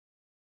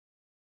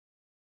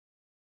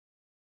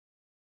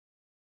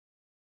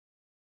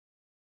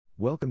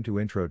Welcome to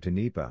Intro to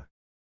NEPA.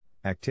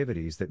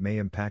 Activities that may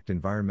impact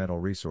environmental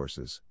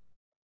resources.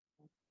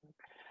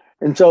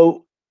 And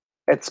so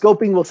at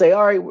scoping, we'll say,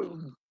 all right,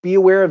 be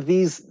aware of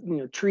these,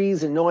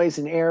 trees and noise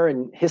and air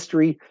and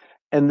history.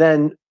 And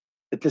then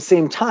at the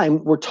same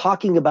time, we're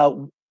talking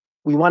about,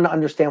 we want to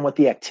understand what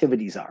the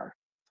activities are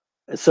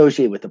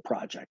associated with the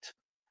project.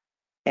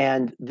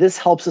 And this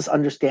helps us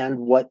understand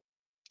what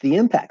the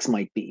impacts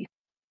might be.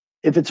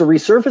 If it's a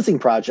resurfacing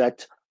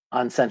project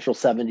on Central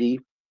 70,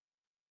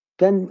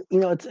 then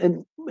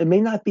it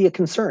may not be a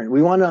concern.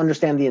 We want to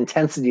understand the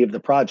intensity of the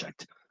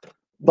project.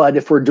 But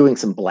if we're doing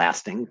some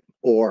blasting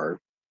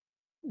or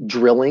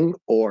drilling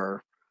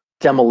or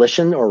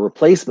demolition or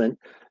replacement,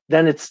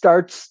 then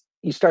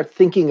you start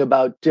thinking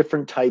about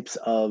different types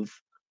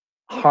of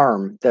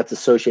harm that's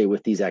associated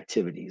with these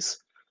activities.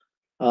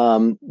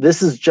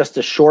 This is just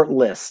a short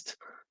list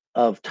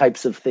of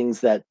types of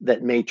things that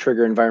may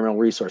trigger environmental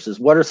resources.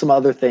 What are some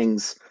other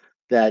things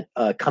that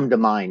come to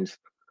mind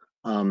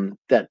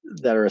that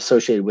are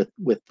associated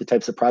with the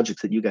types of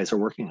projects that you guys are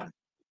working on?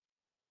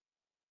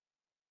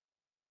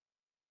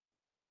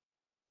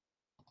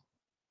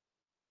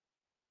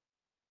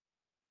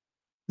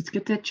 Let's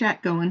get that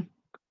chat going.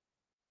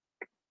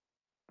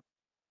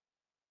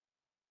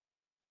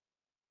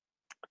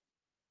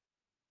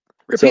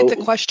 Repeat the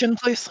question,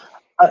 please.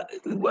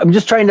 I'm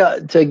just trying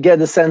to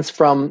get a sense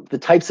from the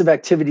types of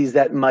activities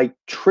that might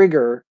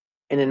trigger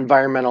an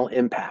environmental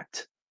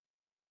impact.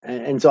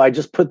 And so I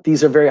just put,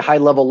 these are very high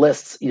level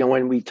lists.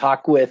 When we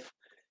talk with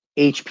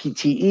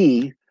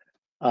HPTE,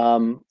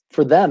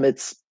 for them,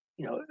 it's,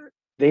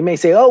 they may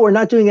say, oh, we're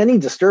not doing any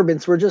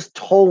disturbance. We're just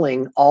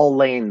tolling all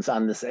lanes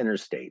on this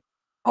interstate.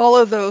 All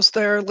of those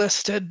there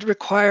listed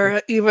require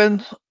it,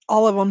 even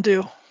all of them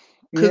do,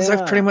 because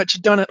I've pretty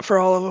much done it for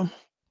all of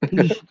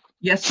them.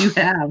 Yes, you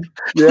have.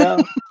 Yeah.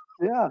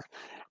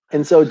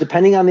 And so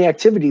depending on the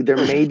activity, there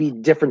may be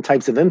different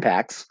types of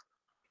impacts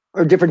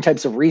or different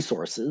types of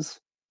resources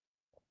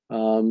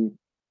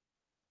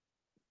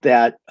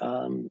that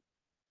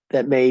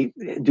may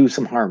do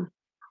some harm.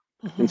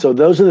 And so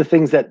those are the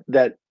things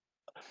that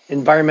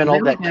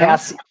environmental, that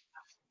CAS.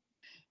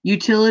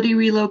 Utility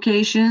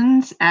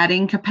relocations,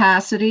 adding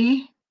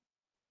capacity.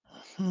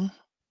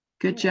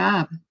 Good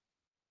job.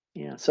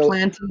 Yeah. So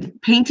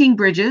painting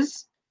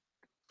bridges.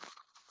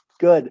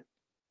 Good.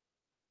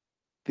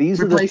 These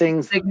are the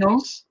things.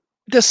 Signals.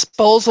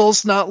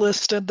 Disposals not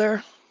listed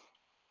there.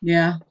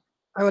 Yeah.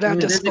 I would add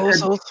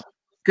disposals.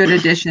 Good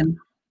addition.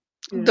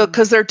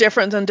 Because they're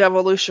different than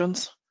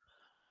devolutions.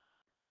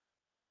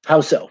 How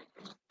so?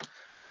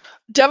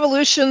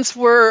 Devolutions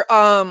were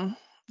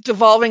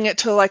devolving it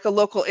to like a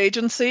local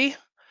agency.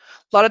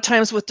 A lot of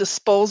times with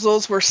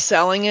disposals, we're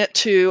selling it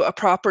to a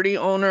property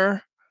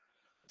owner.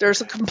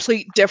 There's a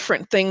complete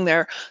different thing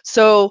there.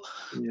 So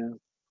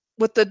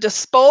with the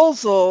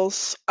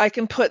disposals, I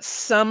can put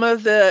some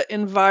of the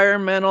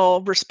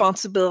environmental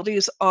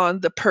responsibilities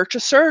on the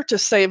purchaser to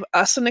save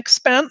us an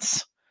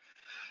expense.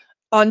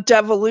 On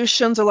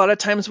devolutions, a lot of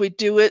times I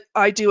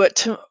do it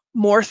to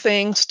more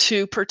things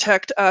to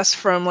protect us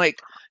from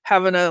like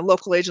having a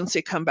local agency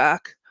come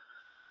back.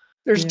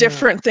 There's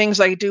different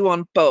things I do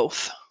on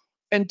both,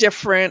 and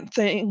different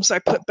things I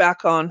put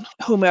back on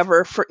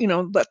whomever for,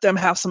 let them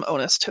have some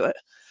onus to it.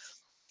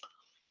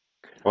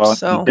 Well,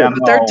 so but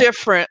they're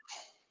different.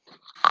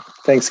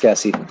 Thanks,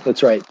 Cassie.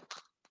 That's right.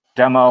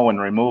 Demo and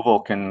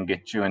removal can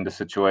get you into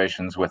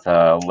situations with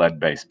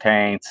lead-based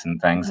paints and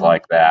things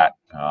like that.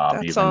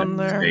 That's even on if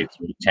there. the state's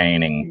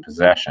retaining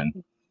possession.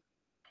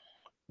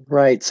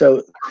 Right.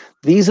 So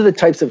these are the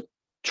types of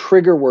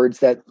trigger words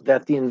that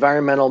the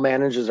environmental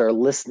managers are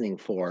listening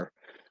for.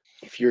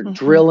 If you're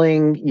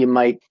drilling, you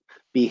might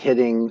be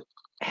hitting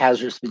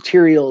hazardous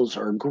materials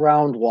or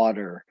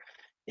groundwater.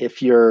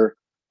 If you're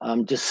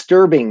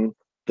disturbing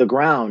the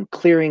ground,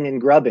 clearing and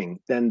grubbing,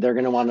 then they're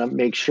going to want to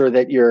make sure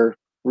that you're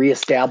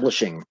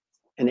reestablishing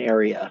an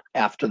area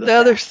after the fact.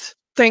 Other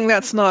thing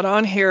that's not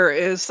on here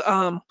is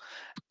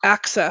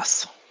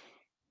access,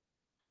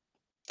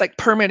 like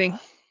permitting,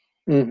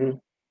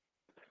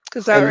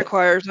 because that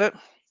requires it.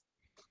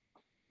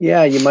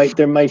 Yeah,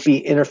 there might be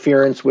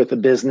interference with a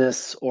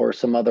business or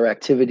some other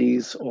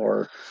activities,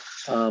 or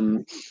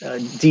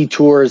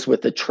detours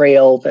with the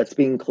trail that's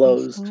being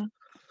closed.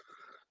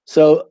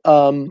 So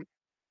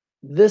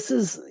this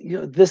is,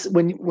 this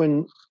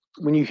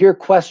when you hear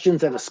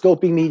questions at a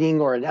scoping meeting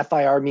or an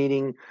FIR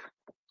meeting,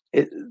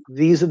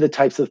 these are the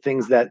types of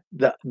things that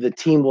the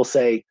team will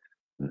say.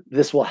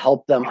 This will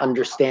help them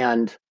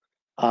understand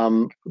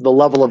the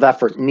level of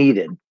effort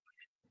needed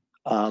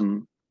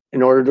in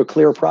order to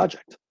clear a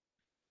project.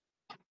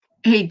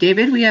 Hey,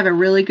 David, we have a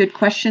really good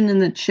question in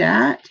the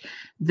chat.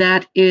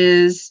 That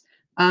is,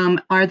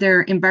 are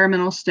there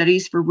environmental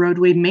studies for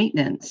roadway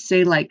maintenance,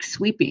 say like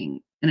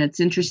sweeping? And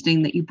it's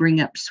interesting that you bring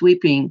up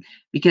sweeping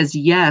because,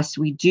 yes,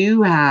 we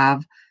do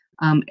have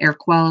air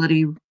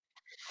quality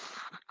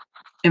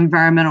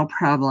environmental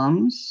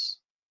problems.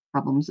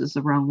 Problems is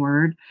the wrong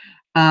word.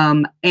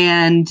 And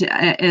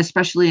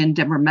especially in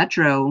Denver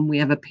Metro, we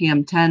have a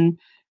PM10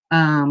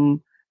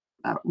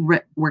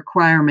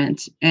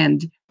 requirement.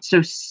 And so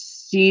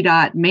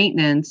CDOT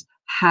maintenance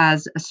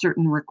has a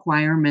certain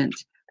requirement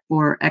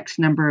for X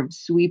number of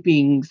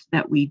sweepings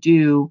that we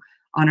do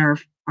on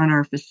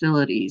our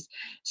facilities.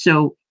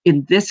 So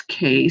in this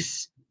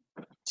case,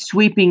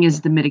 sweeping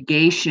is the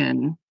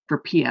mitigation for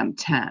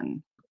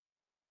PM10.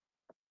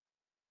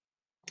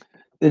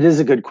 It is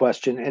a good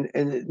question,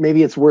 and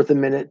maybe it's worth a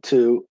minute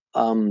to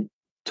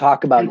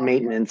talk about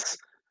maintenance.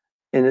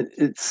 And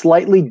it's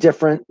slightly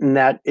different in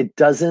that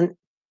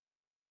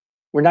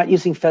we're not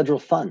using federal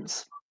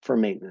funds for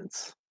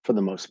maintenance for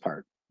the most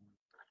part.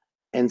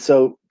 And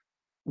so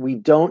we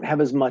don't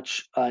have as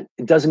much,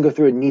 it doesn't go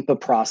through a NEPA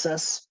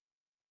process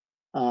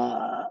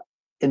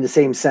in the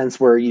same sense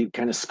where you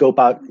kind of scope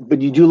out,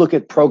 but you do look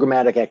at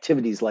programmatic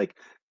activities like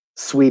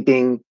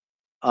sweeping,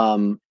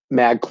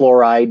 mag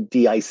chloride,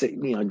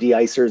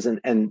 de-icers,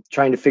 and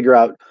trying to figure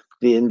out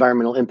the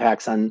environmental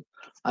impacts on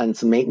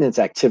some maintenance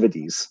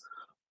activities.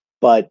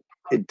 But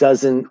it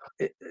doesn't,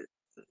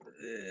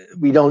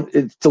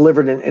 it's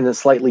delivered in a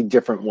slightly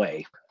different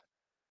way.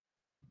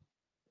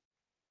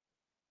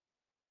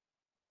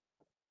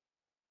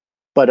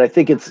 But I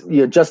think it's,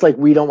 just like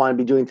we don't want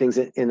to be doing things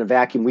in a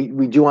vacuum,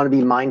 we do want to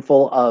be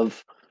mindful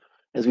of,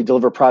 as we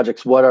deliver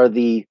projects, what are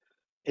the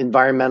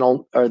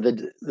environmental or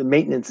the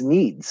maintenance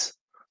needs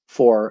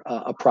for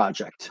a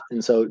project.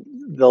 And so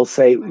they'll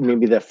say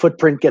maybe the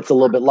footprint gets a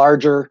little bit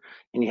larger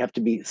and you have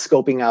to be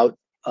scoping out,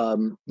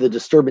 the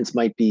disturbance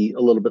might be a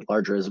little bit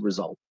larger as a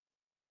result.